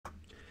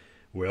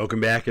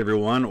Welcome back,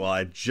 everyone. Well,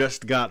 I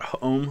just got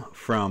home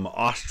from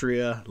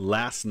Austria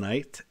last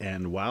night,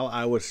 and while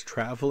I was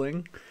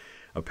traveling,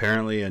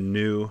 apparently a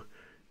new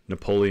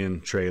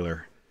Napoleon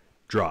trailer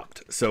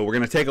dropped. So we're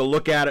going to take a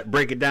look at it,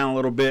 break it down a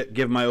little bit,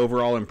 give my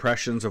overall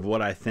impressions of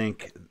what I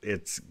think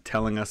it's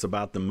telling us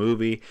about the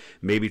movie,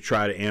 maybe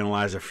try to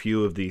analyze a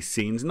few of these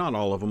scenes, not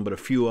all of them, but a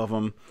few of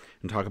them,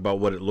 and talk about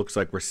what it looks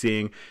like we're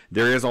seeing.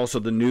 There is also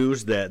the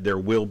news that there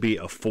will be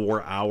a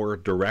 4-hour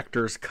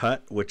director's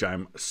cut, which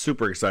I'm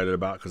super excited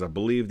about because I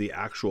believe the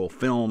actual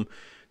film,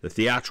 the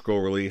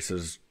theatrical release,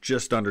 is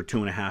just under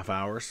 2.5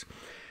 hours,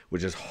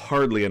 which is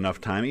hardly enough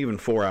time. Even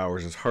 4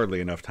 hours is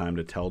hardly enough time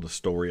to tell the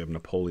story of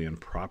Napoleon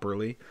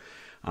properly.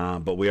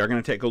 But we are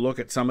going to take a look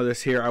at some of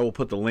this here. I will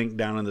put the link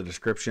down in the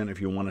description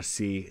if you want to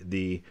see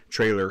the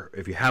trailer.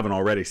 If you haven't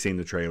already seen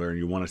the trailer and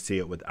you want to see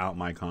it without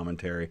my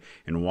commentary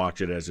and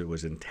watch it as it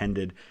was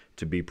intended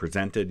to be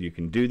presented, you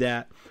can do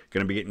that.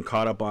 Going to be getting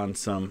caught up on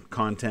some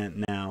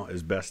content now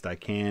as best I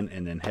can,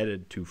 and then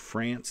headed to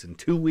France in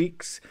 2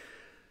 weeks.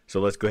 So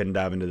let's go ahead and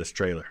dive into this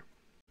trailer.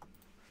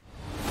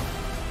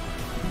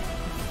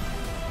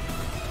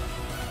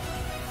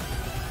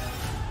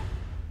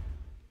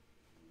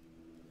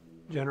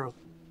 General,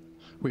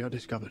 we are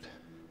discovered.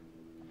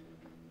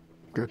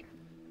 Good.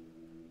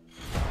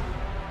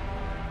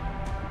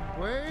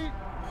 Wait!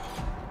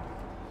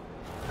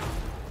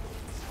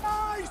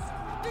 Guys!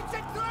 It's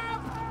a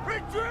trap!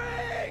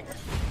 Retreat!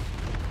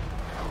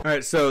 All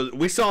right, so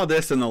we saw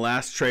this in the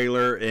last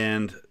trailer,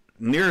 and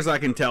near as I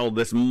can tell,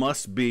 this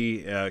must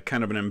be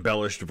kind of an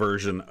embellished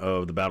version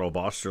of the Battle of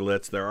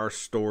Austerlitz. There are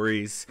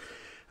stories,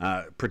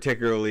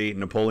 particularly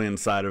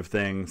Napoleon's side of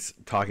things,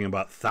 talking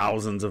about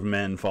thousands of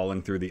men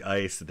falling through the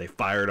ice, that they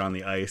fired on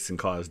the ice and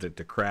caused it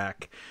to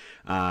crack.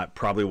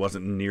 Probably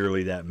wasn't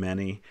nearly that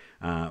many,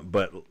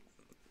 but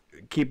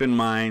keep in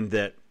mind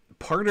that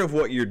part of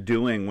what you're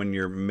doing when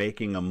you're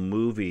making a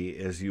movie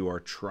is you are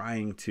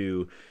trying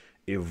to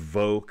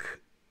evoke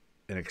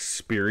an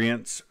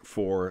experience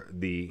for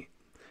the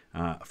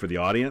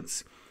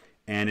audience.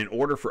 And in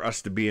order for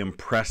us to be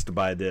impressed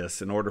by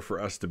this, in order for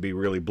us to be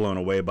really blown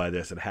away by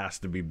this, it has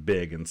to be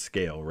big in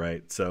scale,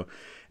 right? So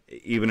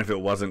even if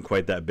it wasn't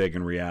quite that big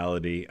in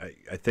reality,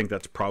 I think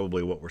that's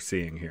probably what we're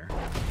seeing here.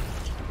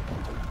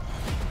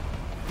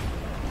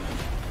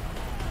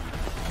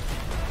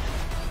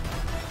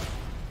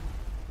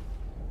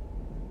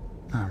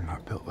 I'm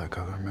not built like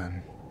other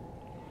men.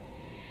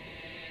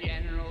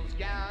 Generals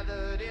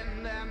gathered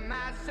in their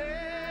masses.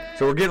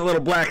 So we're getting a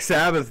little Black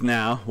Sabbath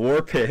now,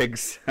 War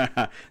Pigs.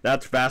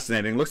 That's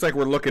fascinating. Looks like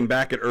we're looking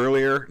back at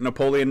earlier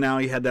Napoleon now.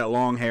 He had that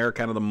long hair,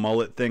 kind of the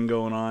mullet thing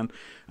going on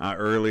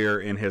earlier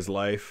in his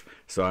life.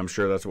 So I'm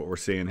sure that's what we're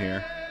seeing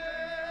here.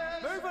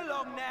 Move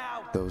along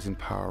now! Those in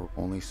power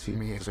only see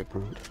me as a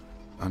brute,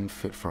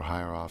 unfit for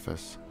higher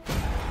office.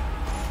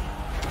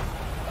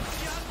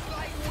 Just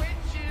like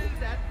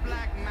witches at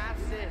black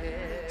masses.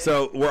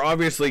 So we're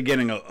obviously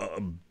getting a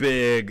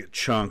big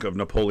chunk of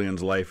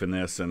Napoleon's life in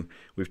this, and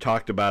we've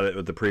talked about it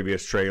with the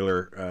previous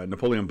trailer.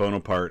 Napoleon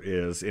Bonaparte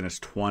is in his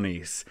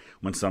 20s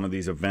when some of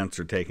these events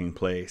are taking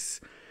place,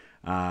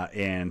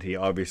 and he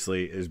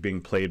obviously is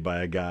being played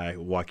by a guy,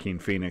 Joaquin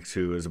Phoenix,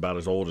 who is about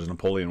as old as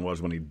Napoleon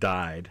was when he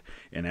died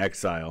in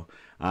exile.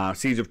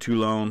 Siege of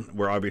Toulon,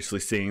 we're obviously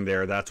seeing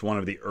there. That's one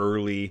of the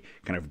early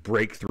kind of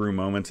breakthrough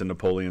moments in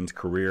Napoleon's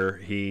career.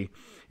 He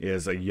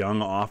is a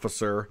young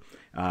officer,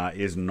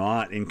 is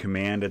not in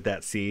command at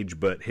that siege,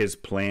 but his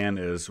plan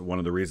is one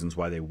of the reasons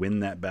why they win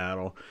that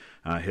battle.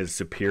 His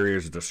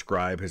superiors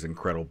describe his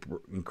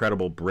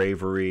incredible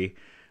bravery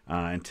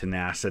and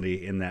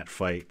tenacity in that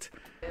fight.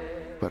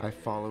 But I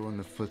follow in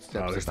the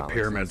footsteps Oh, there's of the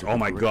pyramids. Alexander Oh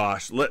my the Great.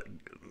 gosh.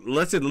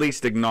 Let's at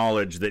least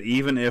acknowledge that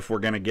even if we're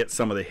going to get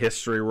some of the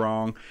history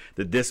wrong,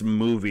 that this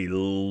movie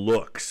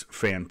looks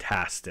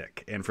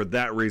fantastic. And for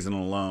that reason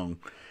alone,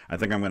 I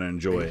think I'm going to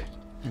enjoy it.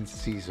 And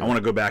Caesar. I want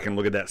to go back and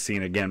look at that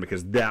scene again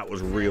because that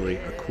was really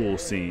a cool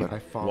scene. But I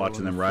follow Watching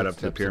in them the right up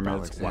to the footsteps of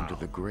pyramids. Alexander Wow.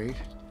 the Great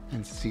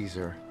and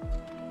Caesar.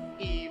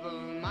 Evil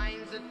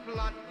minds that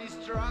plot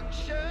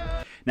destruction.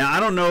 Now,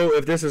 I don't know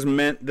if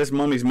this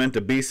mummy's meant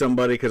to be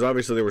somebody, because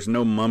obviously there was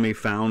no mummy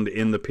found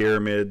in the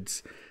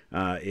pyramids.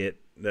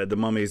 The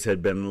mummies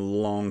had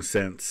been long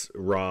since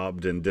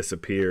robbed and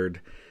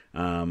disappeared,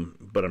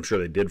 but I'm sure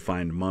they did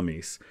find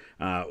mummies.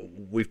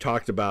 We've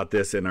talked about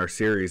this in our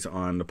series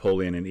on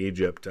Napoleon in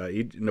Egypt.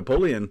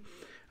 Napoleon,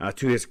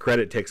 to his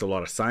credit, takes a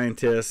lot of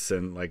scientists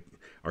and like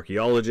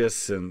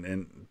archaeologists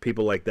and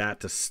people like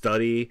that to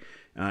study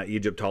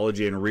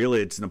Egyptology, and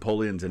really it's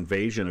Napoleon's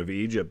invasion of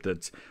Egypt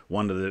that's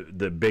one of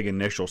the big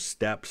initial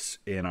steps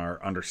in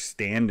our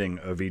understanding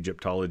of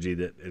Egyptology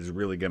that is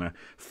really going to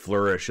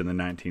flourish in the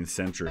 19th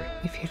century.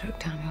 If you look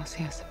down, you'll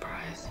see a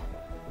surprise.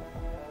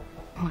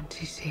 Once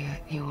you see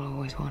it, you'll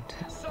always want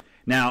it.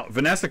 Now,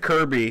 Vanessa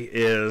Kirby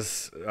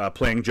is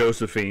playing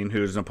Josephine,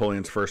 who's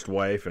Napoleon's first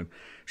wife, and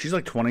she's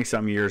like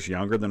 20-some years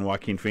younger than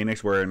Joaquin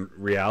Phoenix, where in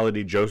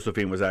reality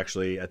Josephine was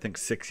actually, I think,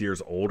 6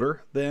 years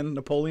older than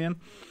Napoleon.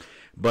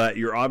 But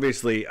you're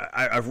obviously,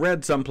 I've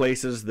read some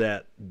places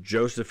that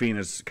Josephine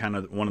is kind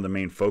of one of the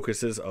main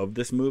focuses of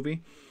this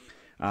movie,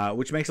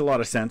 which makes a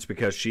lot of sense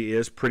because she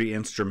is pretty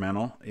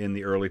instrumental in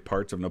the early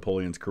parts of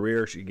Napoleon's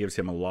career. She gives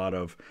him a lot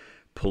of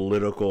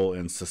political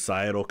and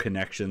societal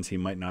connections he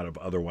might not have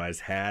otherwise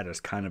had as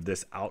kind of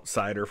this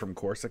outsider from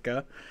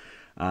Corsica.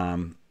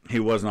 He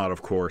was not,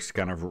 of course,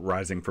 kind of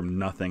rising from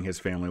nothing. His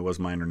family was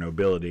minor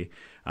nobility,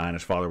 and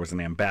his father was an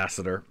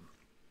ambassador.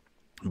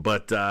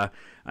 But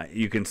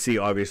you can see,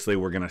 obviously,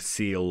 we're going to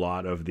see a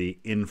lot of the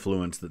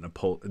influence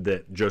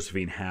that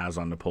Josephine has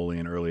on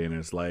Napoleon early in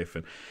his life.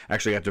 And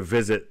actually, I got to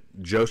visit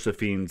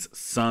Josephine's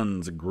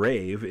son's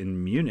grave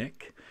in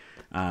Munich,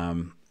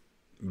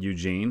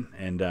 Eugene,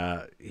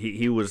 and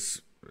he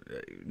was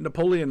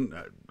Napoleon.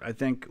 I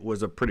think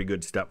was a pretty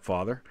good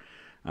stepfather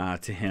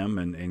to him,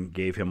 and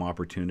gave him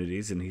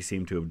opportunities, and he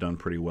seemed to have done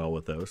pretty well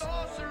with those.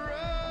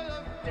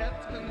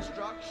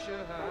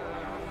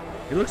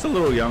 He looks a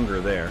little younger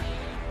there.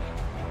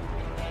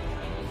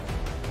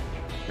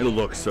 It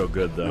looks so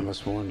good, though. I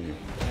must warn you,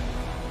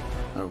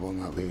 I will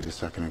not lead a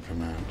second in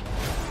command.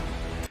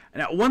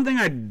 Now, one thing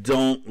I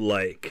don't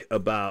like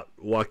about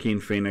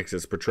Joaquin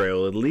Phoenix's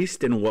portrayal, at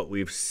least in what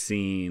we've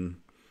seen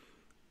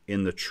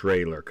in the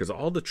trailer, because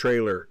all the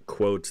trailer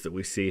quotes that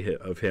we see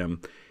of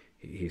him,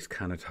 he's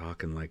kind of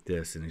talking like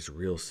this, and he's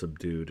real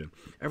subdued. And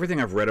everything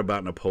I've read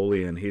about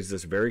Napoleon, he's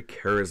this very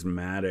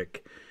charismatic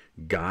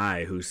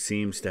guy who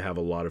seems to have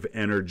a lot of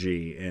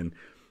energy and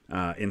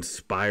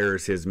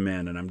inspires his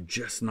men, and I'm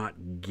just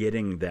not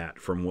getting that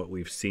from what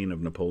we've seen of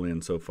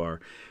Napoleon so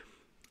far.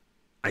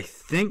 I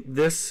think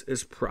this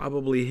is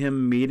probably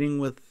him meeting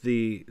with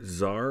the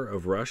Tsar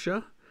of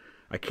Russia.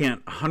 I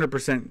can't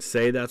 100%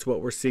 say that's what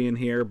we're seeing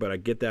here, but I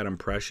get that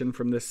impression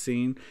from this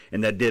scene,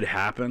 and that did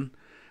happen,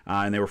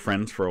 and they were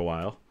friends for a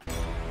while.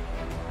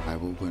 I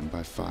will win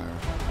by fire.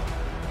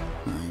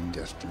 I am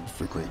destined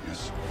for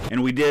greatness.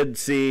 And we did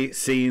see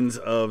scenes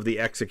of the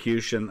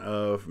execution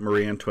of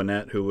Marie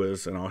Antoinette, who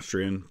was an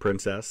Austrian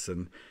princess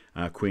and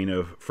Queen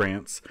of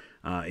France.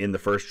 In the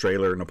first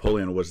trailer,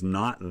 Napoleon was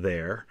not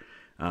there.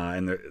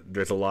 And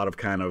there's a lot of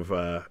kind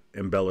of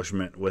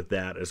embellishment with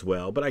that as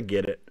well. But I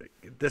get it.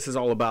 This is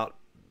all about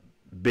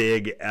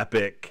big,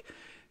 epic,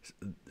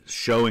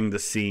 showing the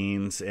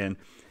scenes. And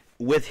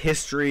with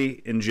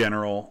history in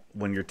general,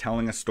 when you're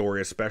telling a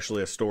story,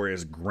 especially a story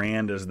as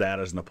grand as that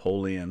as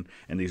Napoleon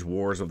and these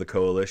wars of the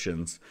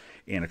coalitions,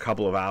 in a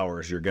couple of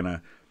hours, you're going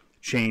to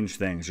change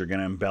things. You're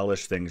going to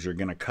embellish things. You're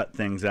going to cut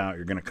things out.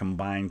 You're going to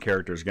combine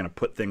characters. You're going to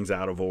put things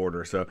out of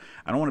order. So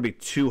I don't want to be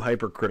too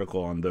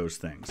hypercritical on those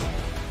things.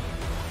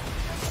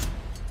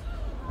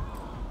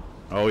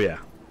 Oh, yeah.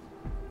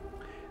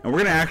 And we're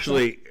going to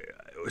actually,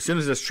 as soon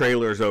as this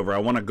trailer is over, I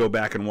want to go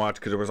back and watch,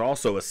 because there was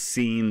also a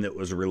scene that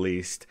was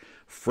released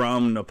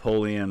from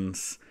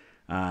Napoleon's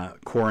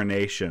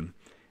coronation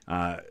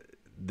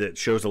that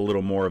shows a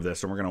little more of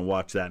this, and we're going to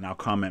watch that, and I'll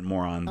comment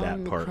more on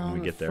that part when we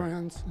get there.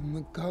 France in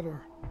the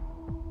gutter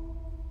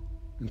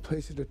and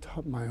place it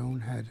atop my own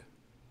head.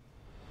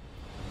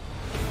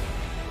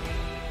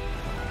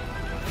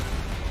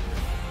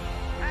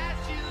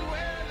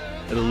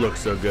 It looks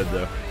so good,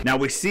 though. Now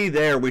we see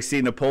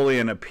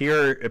Napoleon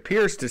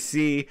appears to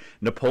see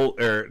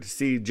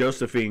see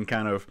Josephine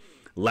kind of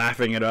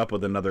laughing it up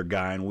with another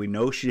guy, and we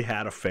know she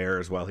had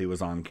affairs while he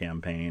was on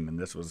campaign, and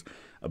this was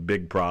a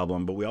big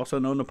problem. But we also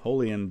know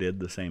Napoleon did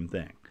the same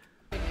thing.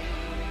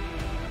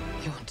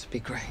 You want to be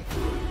great.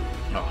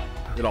 Oh,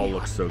 it all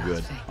looks so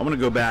good. I'm gonna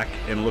go back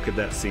and look at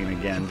that scene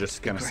again, just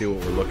to kind of see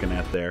what we're looking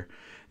at there.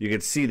 You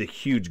can see the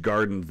huge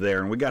gardens there,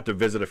 and we got to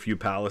visit a few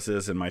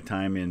palaces in my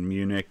time in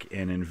Munich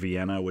and in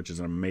Vienna, which is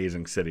an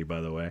amazing city,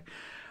 by the way.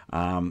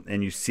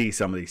 And you see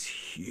some of these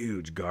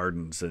huge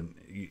gardens, and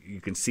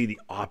you can see the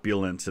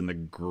opulence and the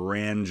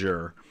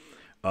grandeur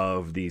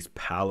of these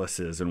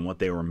palaces and what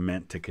they were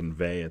meant to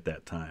convey at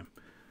that time.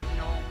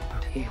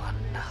 You are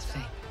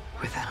nothing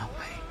without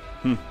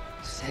me.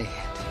 Say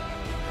it.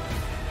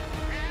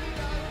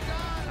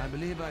 I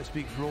believe I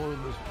speak for all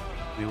of us.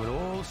 We would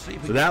all sleep.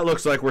 So that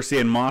looks like we're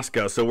seeing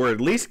Moscow. So we're at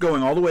least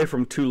going all the way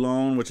from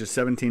Toulon, which is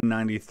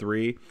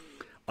 1793,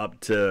 up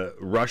to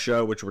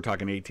Russia, which we're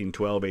talking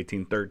 1812,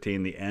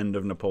 1813, the end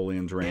of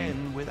Napoleon's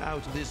reign.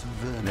 Without this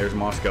vermin. There's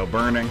Moscow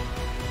burning.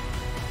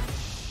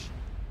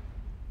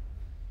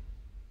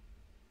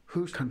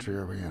 Whose country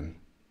are we in?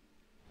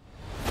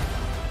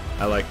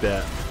 I like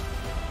that.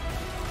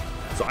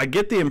 So I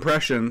get the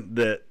impression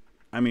that,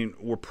 I mean,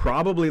 we're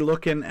probably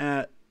looking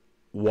at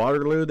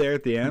Waterloo there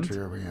at the end.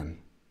 Country are we in?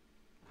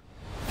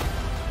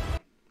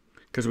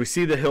 Because we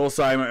see the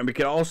hillside, and it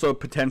could also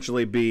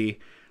potentially be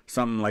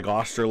something like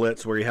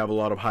Austerlitz, where you have a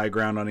lot of high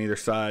ground on either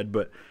side,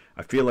 but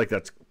I feel like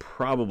that's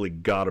probably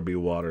got to be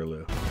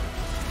Waterloo.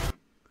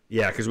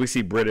 Yeah, because we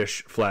see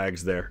British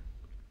flags there.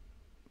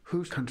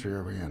 Whose country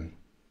are we in?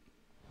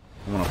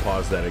 I want to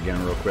pause that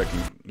again real quick.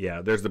 And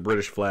yeah, there's the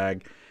British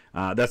flag.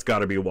 That's got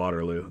to be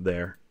Waterloo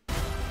there.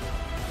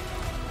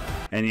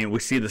 And we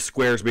see the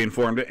squares being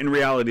formed. In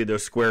reality,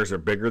 those squares are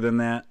bigger than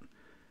that,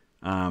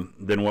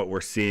 than what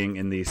we're seeing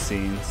in these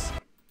scenes.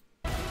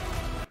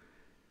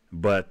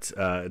 but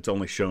it's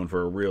only shown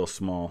for a real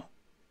small,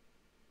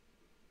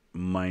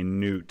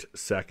 minute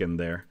second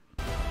there.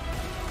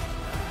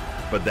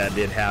 But that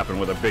did happen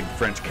with a big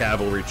French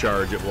cavalry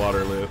charge at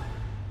Waterloo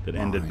that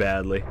ended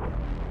badly.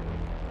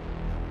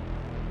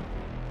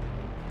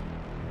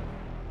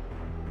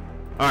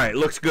 All right,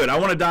 looks good. I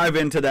want to dive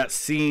into that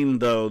scene,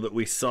 though, that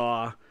we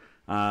saw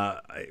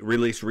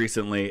released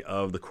recently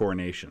of the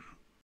coronation.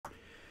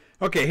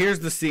 Okay, here's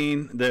the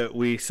scene that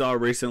we saw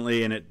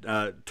recently, and it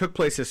took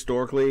place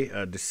historically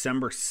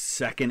December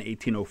 2nd,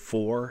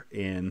 1804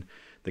 in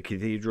the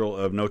Cathedral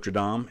of Notre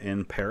Dame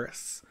in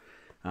Paris.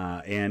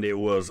 And it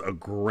was a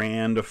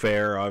grand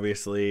affair,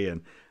 obviously,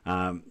 and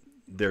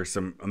there's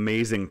some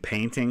amazing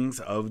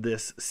paintings of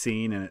this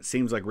scene, and it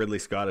seems like Ridley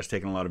Scott has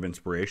taken a lot of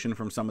inspiration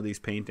from some of these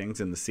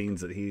paintings and the scenes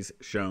that he's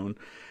shown,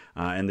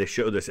 and they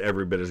show this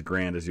every bit as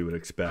grand as you would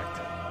expect.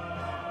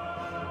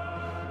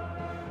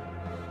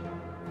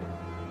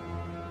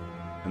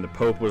 And the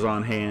Pope was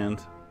on hand.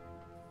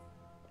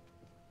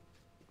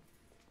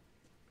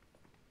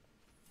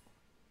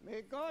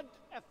 May God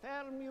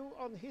affirm you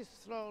on his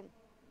throne,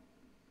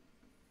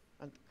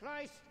 and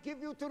Christ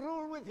give you to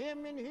rule with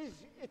him in his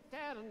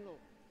eternal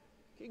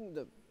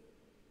kingdom.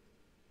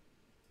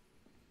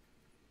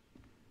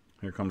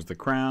 Here comes the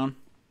crown.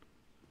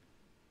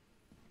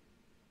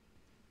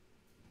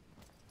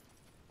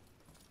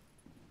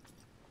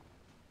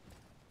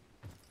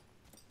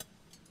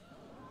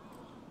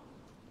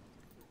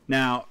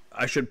 Now,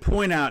 I should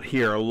point out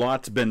here, a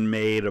lot's been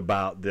made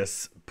about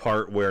this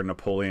part where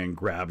Napoleon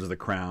grabs the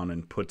crown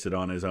and puts it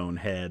on his own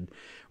head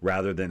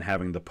rather than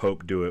having the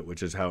Pope do it,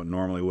 which is how it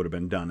normally would have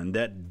been done. And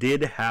that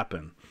did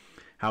happen.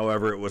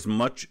 However, it was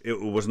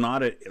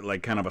not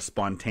like kind of a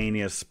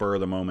spontaneous spur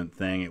of the moment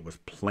thing. It was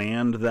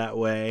planned that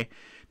way.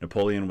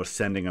 Napoleon was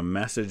sending a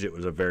message. It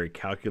was a very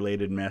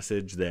calculated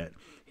message that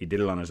he did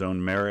it on his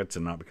own merits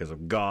and not because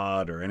of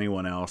God or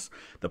anyone else.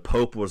 The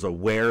Pope was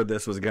aware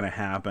this was going to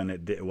happen.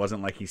 It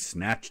wasn't like he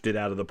snatched it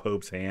out of the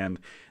Pope's hand.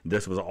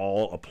 This was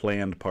all a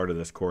planned part of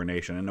this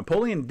coronation. And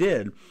Napoleon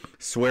did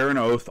swear an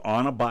oath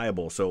on a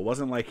Bible, so it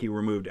wasn't like he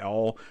removed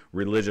all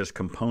religious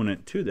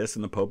component to this,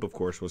 and the Pope, of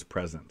course, was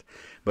present.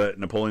 But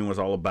Napoleon was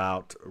all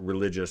about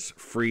religious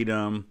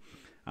freedom.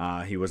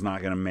 He was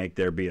not going to make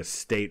there be a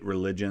state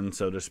religion,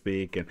 so to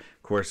speak. And,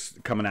 of course,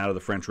 coming out of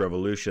the French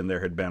Revolution,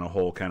 there had been a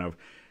whole kind of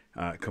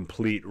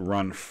complete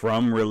run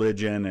from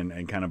religion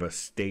and kind of a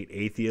state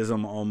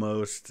atheism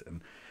almost.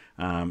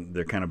 And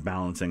they're kind of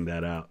balancing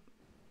that out.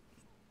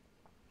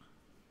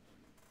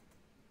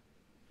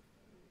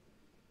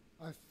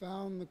 I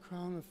found the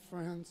crown of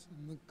France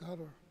in the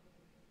gutter.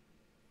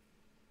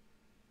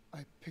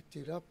 I picked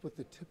it up with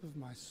the tip of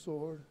my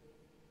sword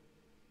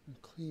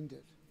and cleaned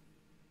it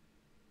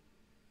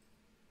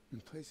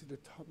and placed it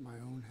atop my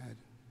own head.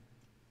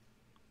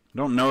 I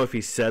don't know if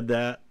he said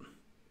that.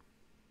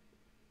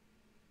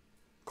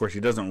 Of course, he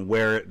doesn't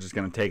wear it, just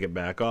going to take it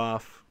back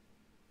off.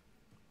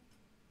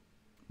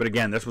 But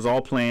again, this was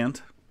all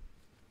planned,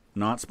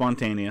 not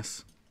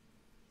spontaneous.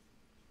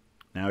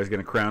 Now he's going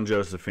to crown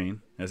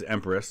Josephine as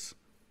Empress.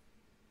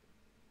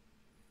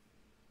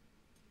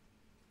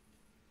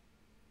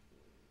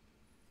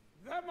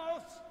 The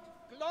most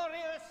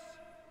glorious,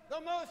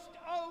 the most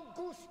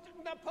august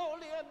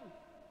Napoleon,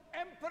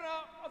 Emperor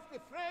of the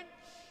French.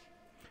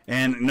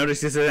 And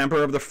notice this is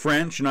Emperor of the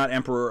French, not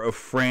Emperor of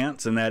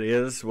France, and that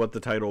is what the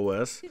title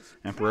was,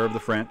 Emperor of the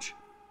French.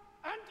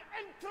 And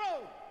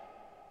enthroned.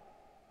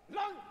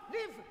 Long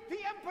live the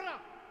Emperor!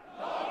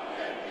 Long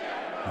live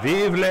the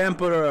Emperor! Vive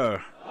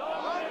l'Empereur!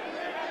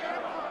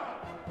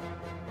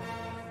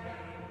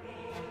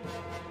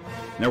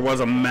 There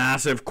was a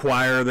massive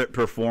choir that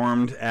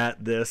performed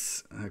at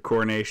this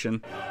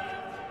coronation.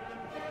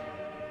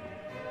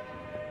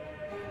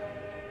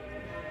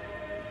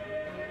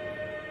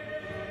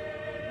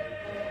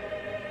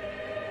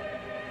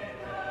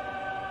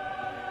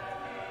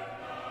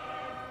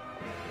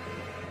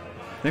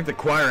 I think the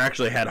choir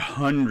actually had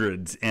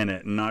hundreds in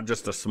it, not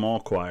just a small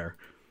choir.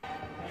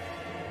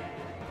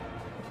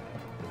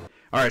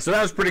 All right, so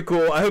that was pretty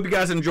cool. I hope you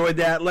guys enjoyed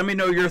that. Let me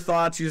know your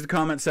thoughts. Use the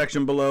comment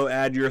section below.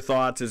 Add your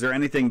thoughts. Is there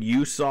anything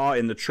you saw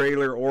in the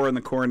trailer or in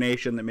the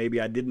coronation that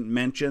maybe I didn't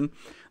mention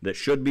that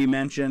should be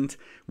mentioned?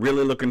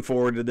 Really looking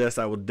forward to this.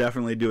 I will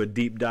definitely do a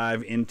deep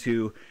dive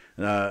into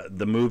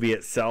the movie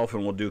itself,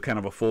 and we'll do kind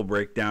of a full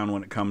breakdown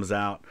when it comes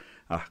out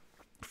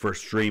for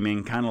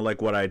streaming, kind of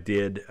like what I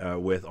did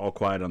with All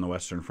Quiet on the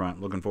Western Front.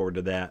 Looking forward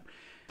to that.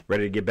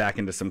 Ready to get back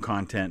into some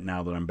content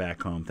now that I'm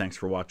back home. Thanks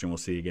for watching. We'll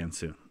see you again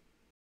soon.